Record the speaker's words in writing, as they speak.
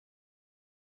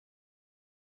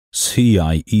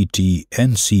CIET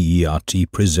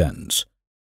NCERT presents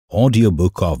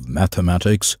Audiobook of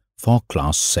Mathematics for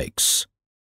Class 6.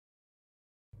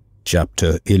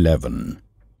 Chapter 11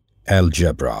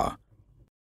 Algebra.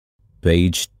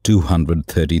 Page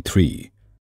 233.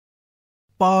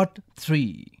 Part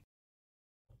 3.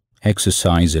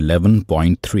 Exercise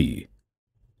 11.3.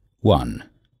 1.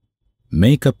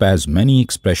 Make up as many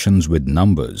expressions with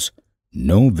numbers,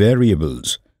 no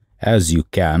variables, as you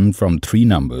can from three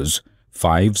numbers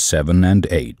 5, 7 and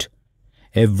 8.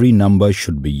 Every number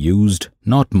should be used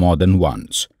not more than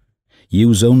once.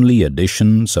 Use only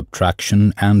addition,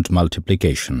 subtraction and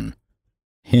multiplication.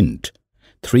 Hint: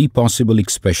 three possible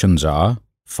expressions are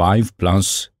 5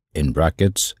 plus in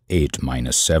brackets 8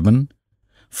 minus 7,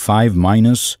 5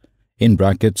 minus in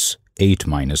brackets 8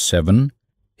 minus 7,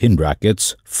 in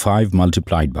brackets 5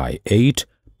 multiplied by 8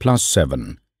 plus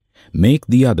 7. Make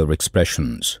the other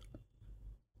expressions.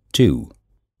 2.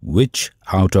 Which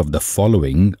out of the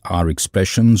following are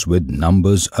expressions with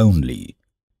numbers only?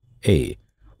 A.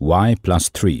 Y plus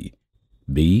 3.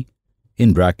 B.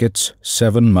 In brackets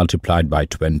 7 multiplied by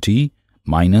 20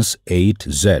 minus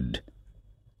 8z.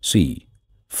 C.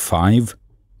 5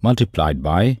 multiplied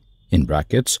by in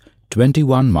brackets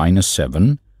 21 minus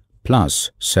 7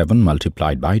 plus 7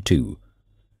 multiplied by 2.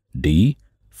 D.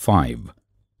 5.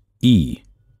 E.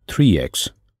 3x.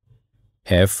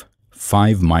 F.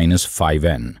 5 minus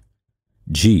 5n.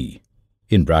 G.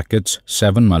 In brackets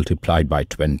 7 multiplied by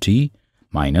 20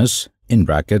 minus in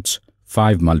brackets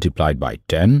 5 multiplied by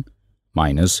 10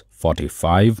 minus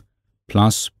 45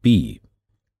 plus P.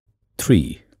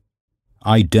 3.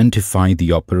 Identify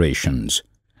the operations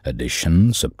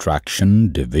addition,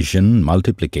 subtraction, division,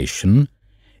 multiplication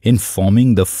in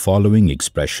forming the following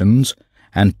expressions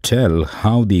and tell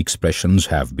how the expressions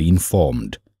have been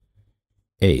formed.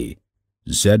 A.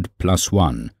 Z plus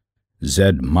 1,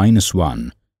 Z minus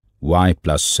 1, Y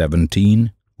plus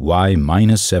 17, Y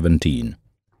minus 17.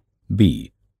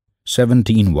 B.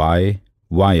 17y,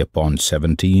 Y upon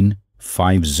 17,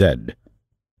 5z.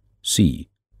 C.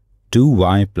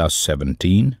 2y plus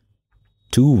 17,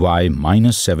 2y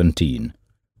minus 17.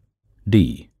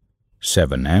 D.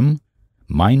 7m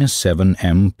minus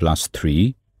 7m plus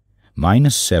 3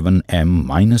 minus 7m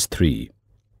minus 3.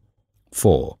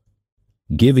 4.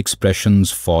 Give expressions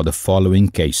for the following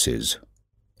cases.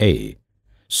 A.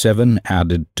 7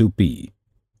 added to P.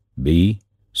 B.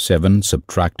 7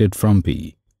 subtracted from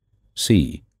P.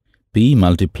 C. P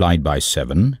multiplied by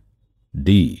 7.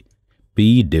 D.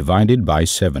 P divided by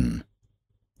 7.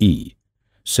 E.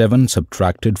 7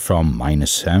 subtracted from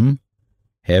minus m.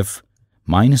 F.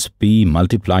 Minus P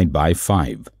multiplied by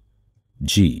 5.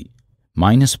 G.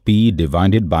 Minus P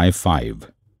divided by 5.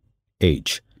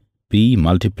 H. P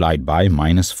multiplied by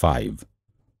minus 5.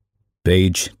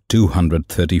 Page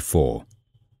 234.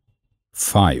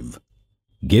 5.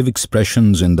 Give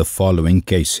expressions in the following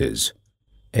cases.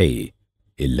 A.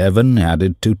 11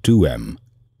 added to 2m.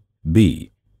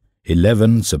 B.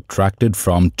 11 subtracted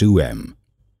from 2m.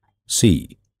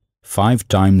 C. 5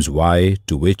 times y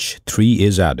to which 3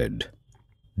 is added.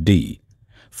 D.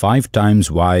 5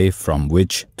 times y from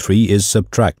which 3 is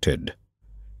subtracted.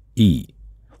 E.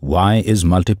 Y is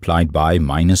multiplied by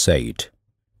minus 8.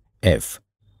 F.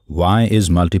 Y is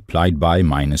multiplied by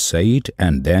minus 8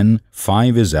 and then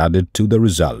 5 is added to the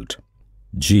result.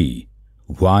 G.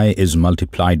 Y is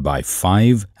multiplied by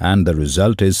 5 and the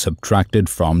result is subtracted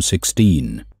from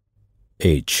 16.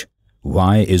 H.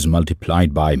 Y is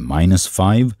multiplied by minus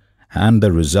 5 and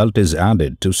the result is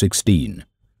added to 16.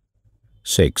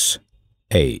 6.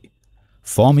 A.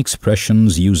 Form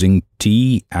expressions using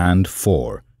T and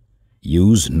 4.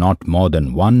 Use not more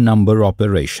than one number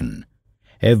operation.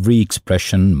 Every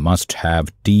expression must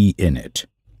have T in it.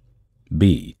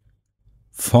 B.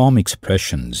 Form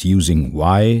expressions using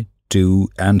y, 2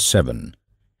 and 7.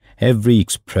 Every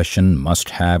expression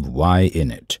must have y in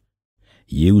it.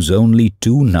 Use only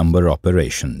two number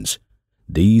operations.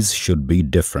 These should be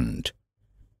different.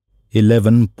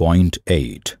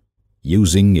 11.8.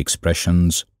 Using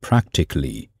expressions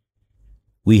practically.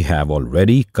 We have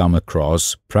already come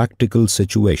across practical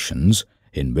situations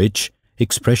in which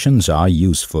expressions are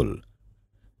useful.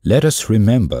 Let us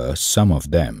remember some of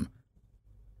them.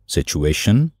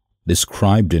 Situation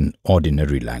described in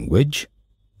ordinary language.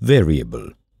 Variable.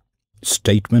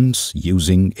 Statements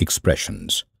using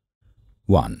expressions.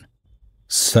 1.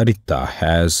 Sarita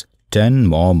has 10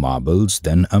 more marbles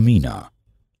than Amina.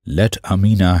 Let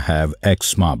Amina have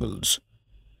X marbles.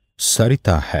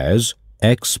 Sarita has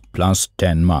X plus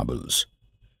 10 marbles.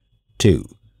 2.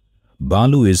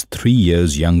 Balu is 3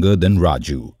 years younger than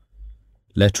Raju.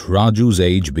 Let Raju's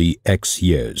age be X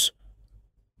years.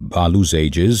 Balu's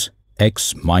age is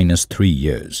x minus 3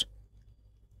 years.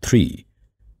 3.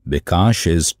 Bikash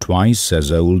is twice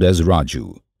as old as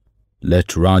Raju. Let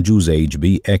Raju's age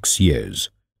be x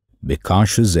years.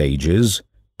 Bikash's age is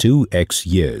 2x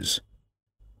years.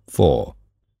 4.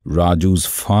 Raju's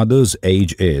father's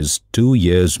age is 2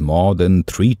 years more than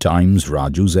 3 times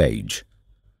Raju's age.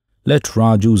 Let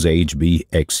Raju's age be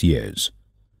x years.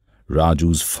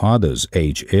 Raju's father's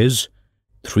age is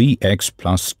 3x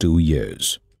plus 2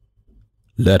 years.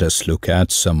 Let us look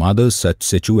at some other such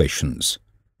situations.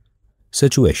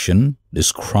 Situation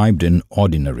described in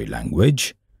ordinary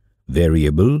language.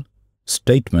 Variable,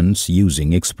 statements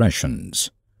using expressions.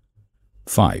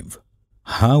 5.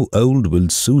 How old will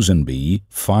Susan be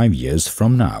 5 years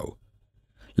from now?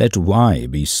 Let y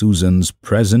be Susan's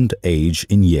present age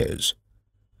in years.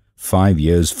 5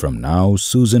 years from now,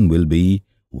 Susan will be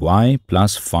y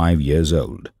plus 5 years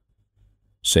old.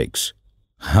 6.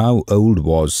 How old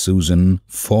was Susan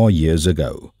 4 years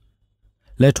ago?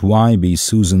 Let y be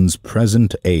Susan's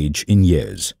present age in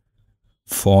years.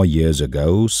 4 years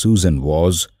ago, Susan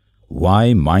was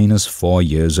y minus 4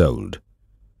 years old.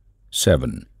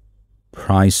 7.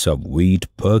 Price of wheat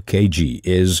per kg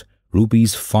is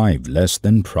rupees 5 less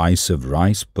than price of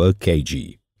rice per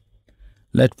kg.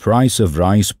 Let price of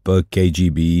rice per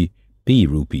kg be p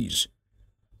rupees.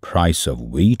 Price of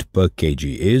wheat per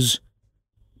kg is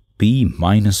p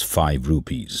minus 5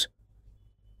 rupees.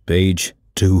 Page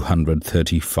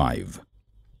 235.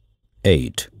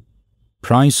 8.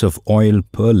 Price of oil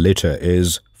per liter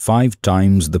is 5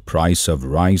 times the price of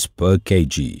rice per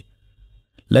kg.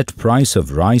 Let price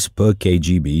of rice per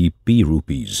kg be p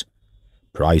rupees.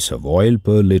 Price of oil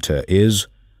per liter is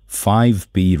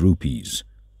 5p rupees.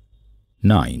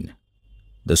 9.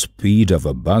 The speed of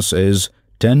a bus is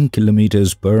 10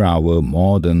 kilometers per hour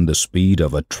more than the speed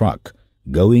of a truck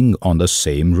going on the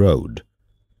same road.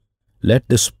 Let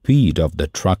the speed of the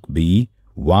truck be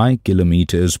y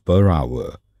kilometers per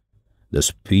hour. The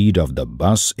speed of the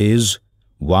bus is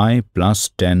y plus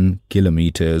 10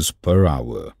 kilometers per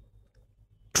hour.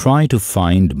 Try to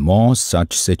find more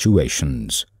such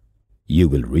situations. You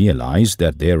will realize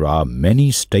that there are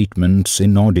many statements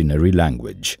in ordinary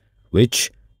language,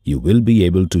 which you will be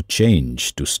able to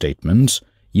change to statements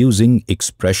using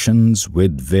expressions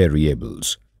with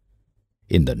variables.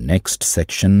 In the next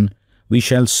section, we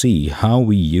shall see how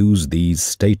we use these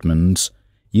statements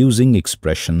using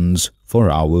expressions for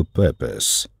our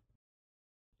purpose.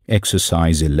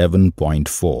 Exercise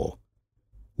 11.4.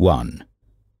 1.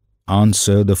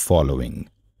 Answer the following.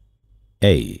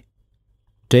 A.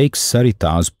 Take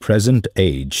Sarita's present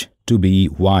age to be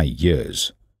y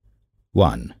years.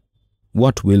 1.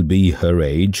 What will be her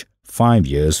age 5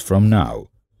 years from now?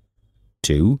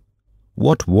 2.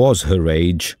 What was her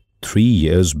age 3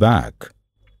 years back?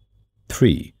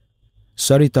 3.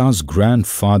 Sarita's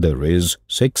grandfather is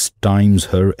 6 times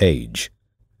her age.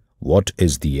 What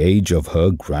is the age of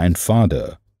her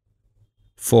grandfather?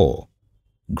 4.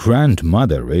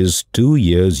 Grandmother is 2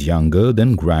 years younger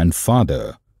than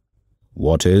grandfather.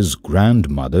 What is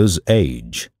grandmother's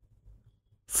age?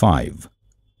 5.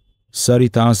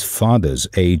 Sarita's father's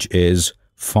age is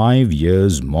 5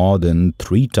 years more than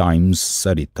 3 times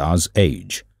Sarita's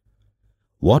age.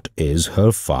 What is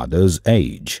her father's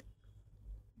age?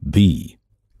 B.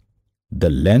 The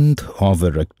length of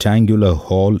a rectangular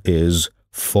hall is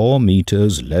 4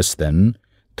 meters less than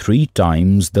 3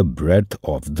 times the breadth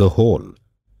of the hole.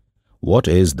 What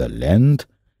is the length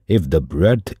if the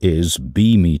breadth is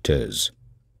b meters?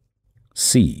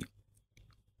 C.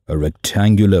 A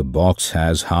rectangular box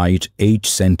has height 8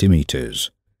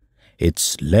 centimeters.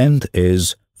 Its length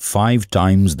is 5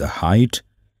 times the height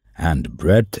and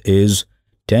breadth is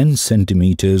 10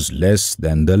 centimeters less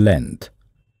than the length.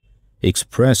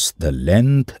 Express the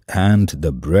length and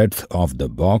the breadth of the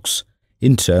box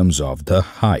in terms of the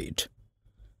height.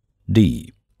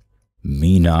 D.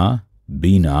 Meena,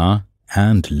 Beena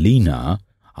and Leena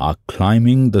are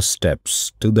climbing the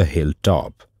steps to the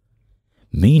hilltop.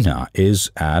 Meena is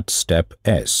at step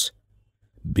S.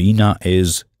 Beena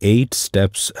is 8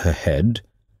 steps ahead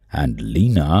and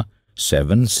Leena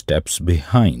 7 steps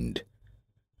behind.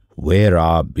 Where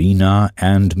are Beena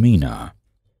and Meena?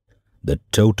 The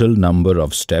total number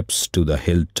of steps to the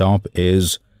hilltop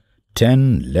is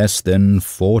 10 less than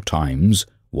 4 times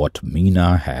what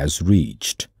Meena has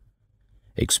reached.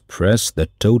 Express the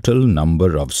total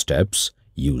number of steps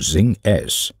using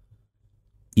S.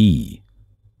 E.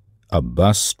 A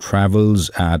bus travels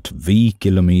at v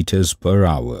kilometers per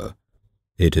hour.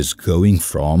 It is going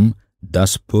from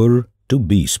Daspur to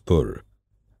Bispur.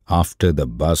 After the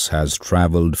bus has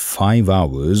travelled 5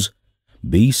 hours,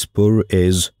 Bispur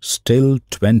is still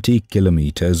 20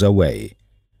 kilometers away.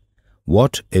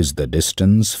 What is the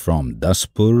distance from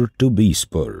Daspur to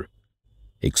Bispur?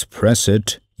 Express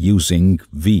it using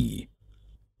V.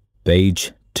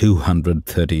 Page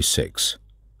 236.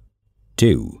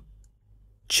 2.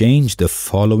 Change the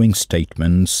following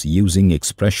statements using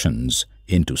expressions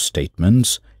into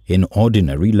statements in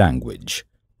ordinary language.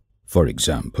 For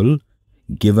example,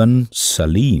 given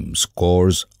Salim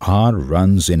scores R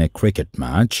runs in a cricket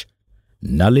match,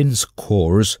 Nalin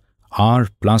scores R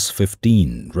plus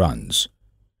 15 runs.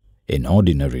 In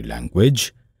ordinary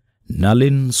language,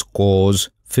 Nalin scores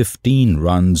 15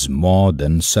 runs more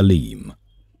than Salim.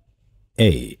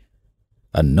 A.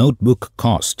 A notebook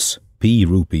costs P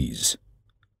rupees.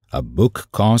 A book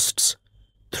costs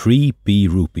 3p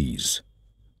rupees.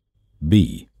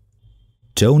 B.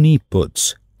 Tony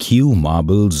puts Q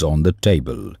marbles on the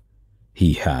table.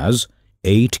 He has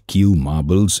 8 Q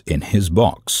marbles in his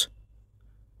box.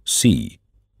 C.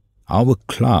 Our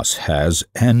class has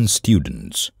N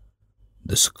students.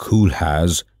 The school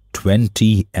has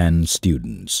 20 N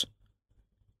students.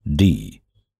 D.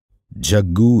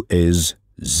 Jaggu is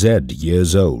Z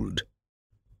years old.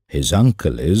 His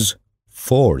uncle is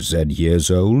 4Z years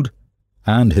old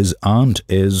and his aunt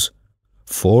is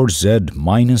 4Z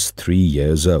minus 3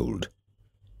 years old.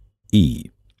 E.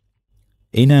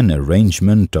 In an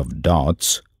arrangement of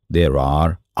dots, there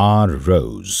are R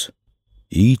rows.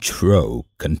 Each row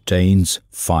contains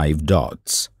 5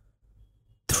 dots.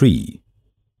 3.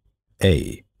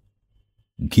 A.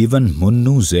 Given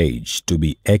Munnu's age to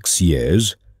be X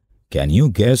years, can you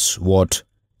guess what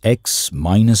X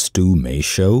minus 2 may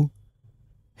show?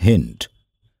 Hint.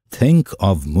 Think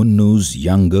of Munnu's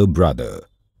younger brother.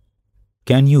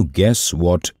 Can you guess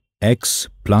what X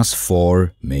plus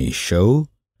 4 may show?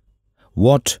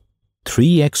 What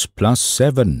 3X plus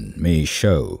 7 may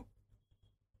show?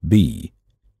 B.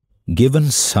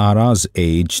 Given Sarah's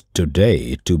age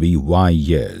today to be Y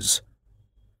years,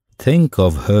 think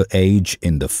of her age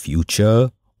in the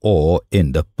future or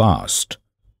in the past.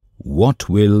 What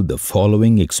will the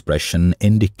following expression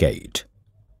indicate?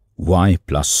 Y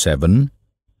plus 7,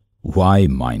 Y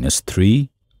minus 3,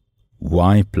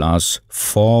 Y plus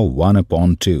 4 1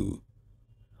 upon 2,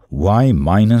 Y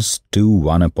minus 2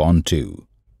 1 upon 2.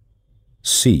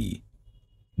 C.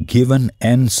 Given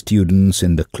N students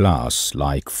in the class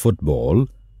like football,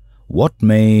 what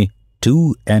may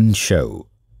 2N show?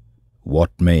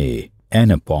 What may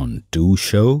N upon 2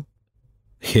 show?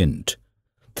 Hint.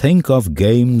 Think of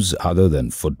games other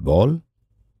than football.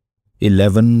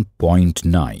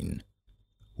 11.9.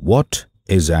 What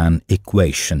is an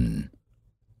equation?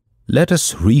 Let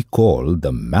us recall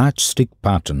the matchstick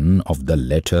pattern of the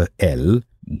letter L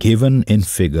given in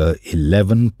figure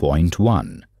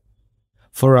 11.1.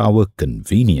 For our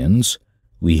convenience,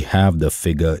 we have the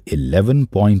figure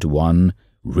 11.1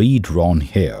 redrawn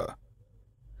here.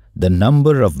 The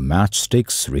number of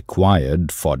matchsticks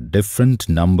required for different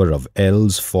number of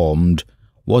L's formed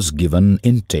was given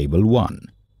in table 1.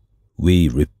 We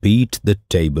repeat the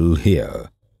table here.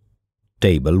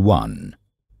 Table 1.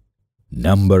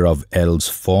 Number of L's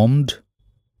formed,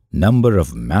 number of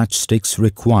matchsticks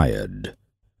required.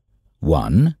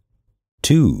 1,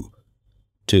 2,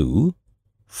 2,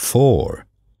 4,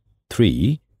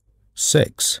 3,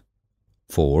 6,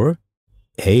 4,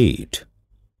 8,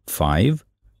 5,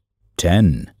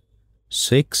 10,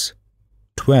 6,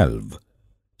 12,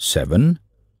 7,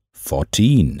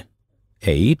 14,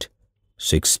 8,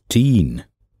 16,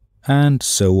 and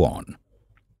so on.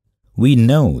 We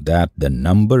know that the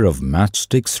number of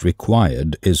matchsticks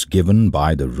required is given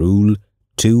by the rule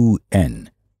 2n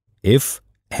if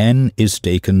n is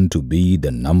taken to be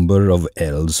the number of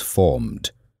L's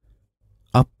formed.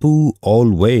 Appu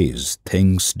always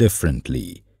thinks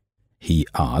differently. He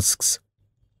asks,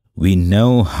 we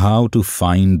know how to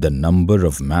find the number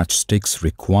of matchsticks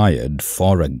required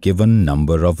for a given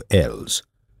number of L's.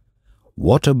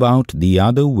 What about the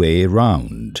other way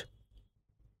round?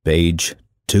 Page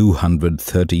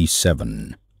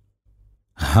 237.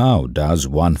 How does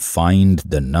one find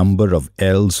the number of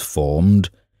L's formed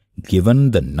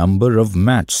given the number of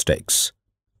matchsticks?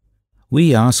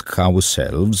 We ask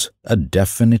ourselves a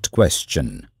definite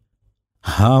question.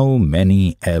 How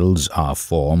many L's are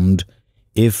formed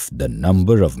if the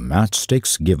number of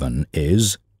matchsticks given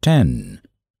is 10?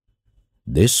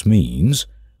 This means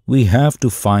we have to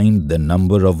find the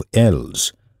number of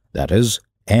L's, that is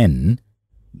n,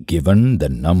 given the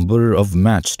number of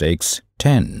matchsticks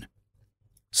 10.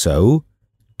 So,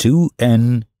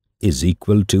 2n is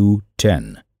equal to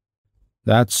 10.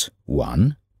 That's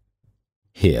 1.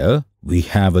 Here we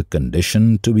have a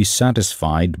condition to be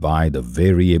satisfied by the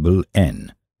variable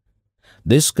n.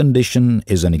 This condition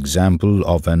is an example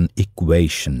of an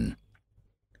equation.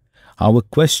 Our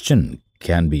question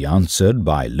can be answered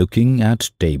by looking at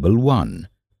Table 1.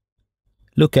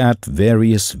 Look at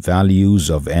various values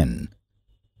of n.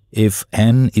 If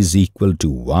n is equal to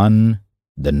 1,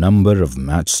 the number of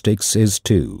matchsticks is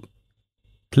 2.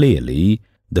 Clearly,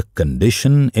 the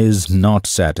condition is not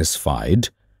satisfied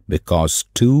because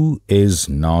 2 is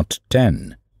not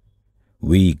 10.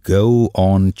 We go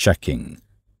on checking.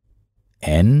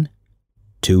 N,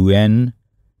 2n,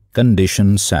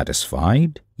 condition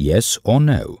satisfied, yes or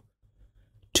no?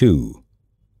 2,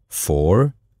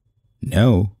 4,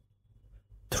 no.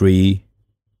 3,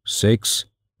 6,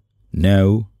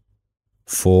 no.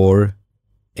 4,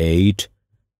 8,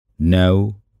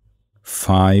 no.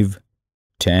 5,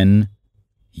 10,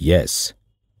 yes.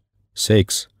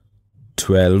 6,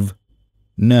 12,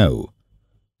 no.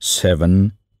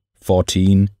 7,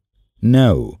 14,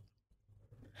 no.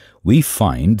 We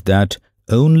find that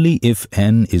only if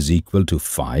n is equal to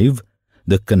 5,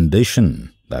 the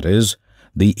condition, that is,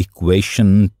 the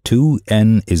equation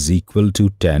 2n is equal to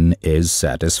 10 is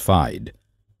satisfied.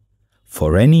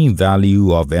 For any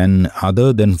value of n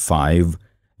other than 5,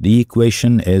 the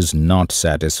equation is not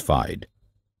satisfied.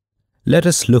 Let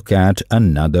us look at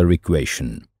another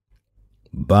equation.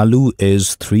 Balu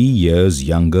is 3 years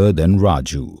younger than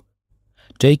Raju.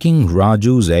 Taking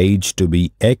Raju's age to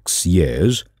be x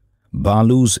years,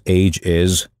 Balu's age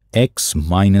is x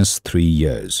minus 3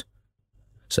 years.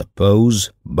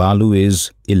 Suppose Balu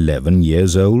is 11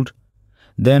 years old.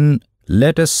 Then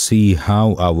let us see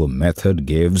how our method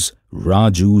gives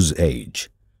Raju's age.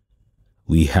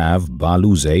 We have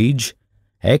Balu's age,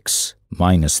 x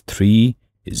minus 3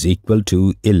 is equal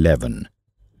to 11.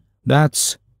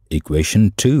 That's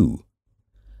equation 2.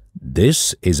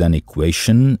 This is an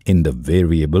equation in the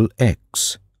variable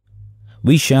x.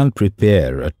 We shall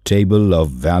prepare a table of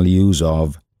values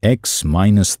of x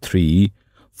minus 3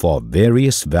 for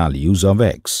various values of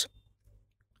x.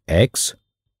 X,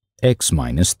 x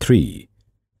minus 3,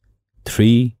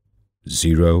 3,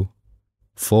 0,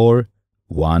 4,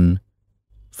 1,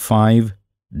 5,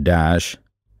 dash,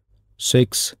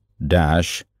 6,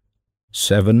 dash,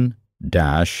 7,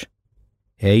 dash,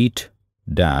 8,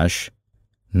 dash,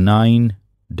 9,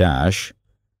 dash,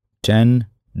 10,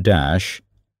 dash,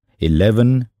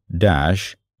 11,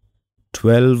 dash,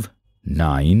 12,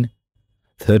 9,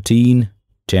 13,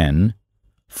 10,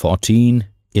 14,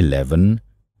 11,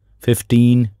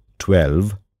 15,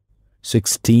 12,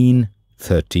 16,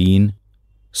 13,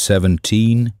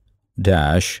 17,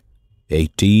 dash,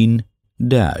 18,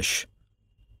 dash.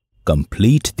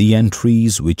 Complete the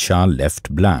entries which are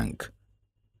left blank.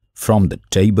 From the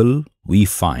table, we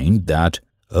find that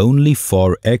only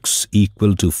for x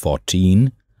equal to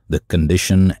 14, the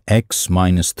condition x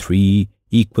minus 3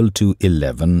 equal to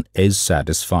 11 is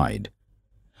satisfied.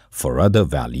 For other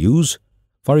values,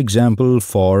 for example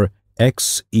for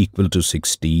x equal to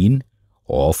 16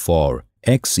 or for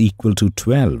x equal to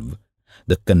 12,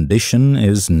 the condition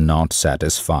is not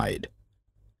satisfied.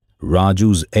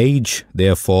 Raju's age,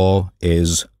 therefore,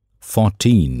 is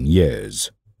 14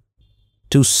 years.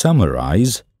 To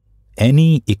summarize,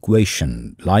 any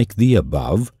equation like the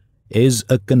above is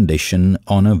a condition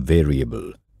on a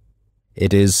variable.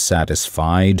 It is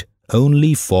satisfied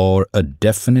only for a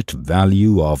definite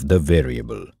value of the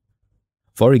variable.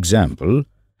 For example,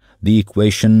 the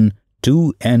equation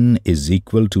 2n is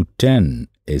equal to 10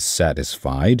 is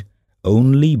satisfied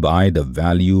only by the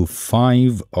value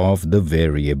 5 of the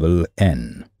variable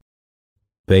n.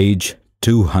 Page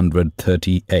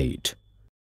 238.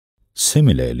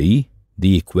 Similarly,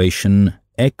 the equation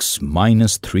x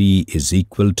minus 3 is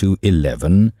equal to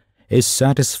 11 is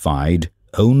satisfied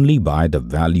only by the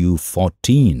value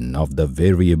 14 of the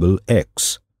variable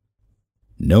x.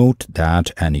 Note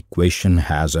that an equation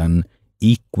has an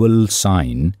equal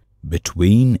sign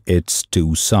between its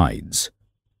two sides.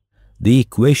 The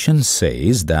equation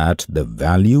says that the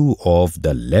value of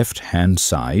the left-hand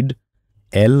side,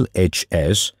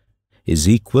 LHS, is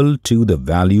equal to the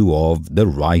value of the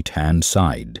right-hand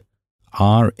side,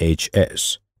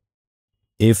 RHS.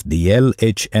 If the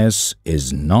LHS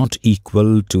is not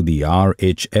equal to the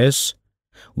RHS,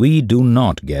 we do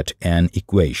not get an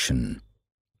equation.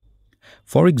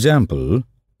 For example,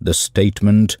 the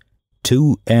statement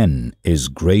 2n is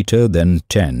greater than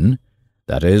 10,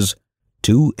 that is,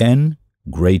 2n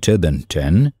greater than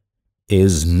 10,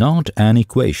 is not an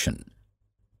equation.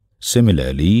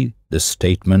 Similarly, the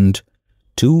statement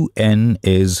 2n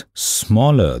is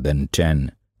smaller than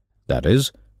 10, that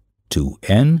is,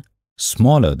 2n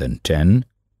smaller than 10,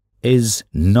 is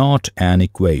not an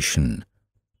equation.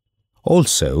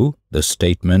 Also, the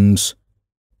statements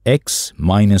x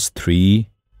minus 3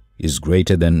 is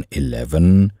greater than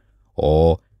 11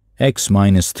 or x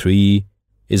minus 3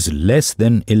 is less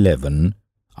than 11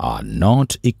 are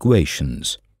not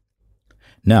equations.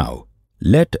 Now,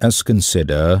 let us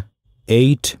consider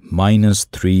 8 minus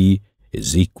 3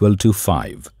 is equal to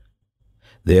 5.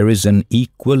 There is an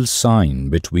equal sign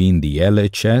between the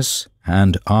LHS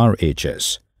and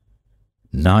RHS.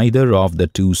 Neither of the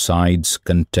two sides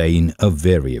contain a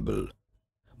variable.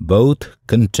 Both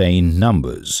contain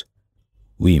numbers.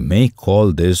 We may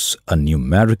call this a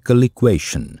numerical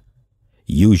equation.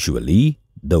 Usually,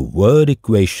 the word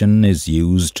equation is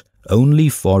used only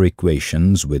for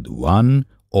equations with one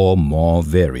or more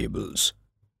variables.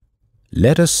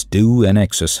 Let us do an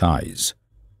exercise.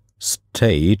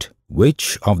 State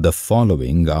which of the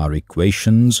following are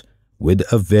equations with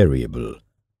a variable.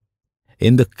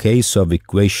 In the case of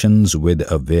equations with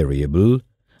a variable,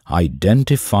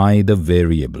 identify the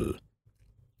variable.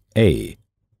 A.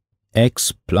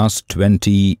 X plus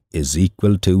 20 is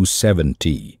equal to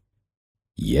 70.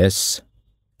 Yes,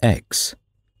 X.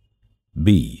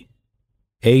 B.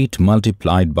 8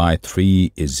 multiplied by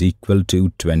 3 is equal to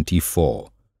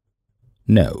 24.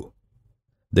 No.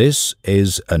 This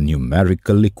is a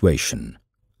numerical equation.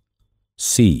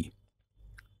 C.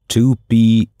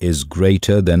 2p is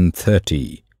greater than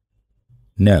 30.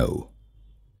 No.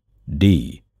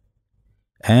 D.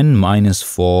 n minus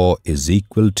 4 is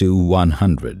equal to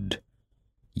 100.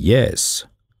 Yes.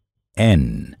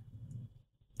 N.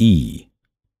 E.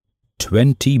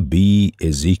 20b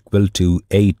is equal to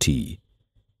 80.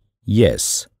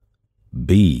 Yes.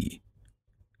 B.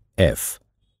 F.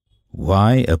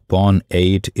 y upon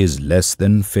 8 is less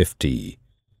than 50.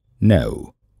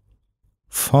 No.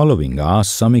 Following are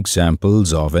some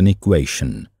examples of an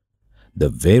equation. The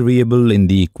variable in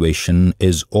the equation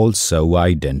is also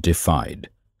identified.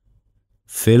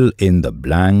 Fill in the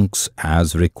blanks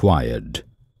as required.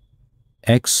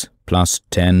 X plus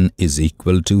 10 is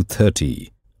equal to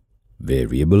 30.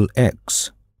 Variable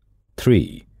x.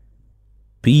 3.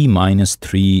 P minus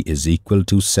 3 is equal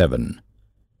to 7.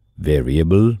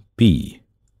 Variable p.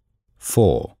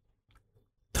 4.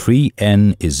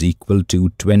 3n is equal to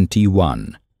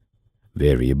 21.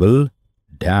 Variable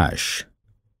dash.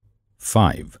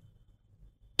 5.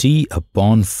 T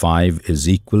upon 5 is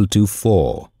equal to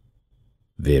 4.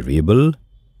 Variable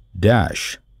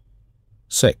dash.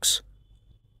 6.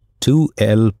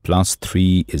 2l plus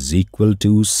 3 is equal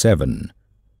to 7.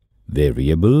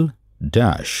 Variable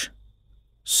dash.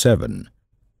 7.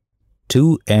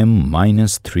 2m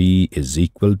minus 3 is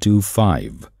equal to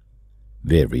 5.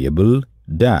 Variable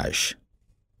dash.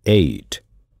 8.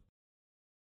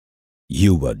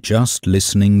 You were just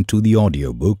listening to the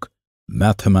audiobook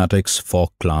Mathematics for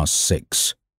Class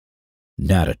 6.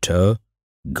 Narrator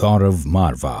Gaurav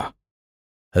Marva.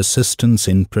 Assistance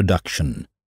in production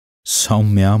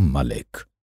Soumya Malik.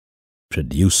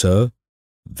 Producer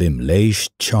Vimlesh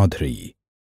Chaudhary.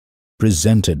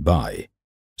 Presented by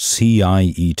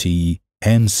CIET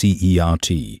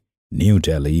NCERT, New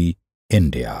Delhi,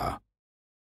 India.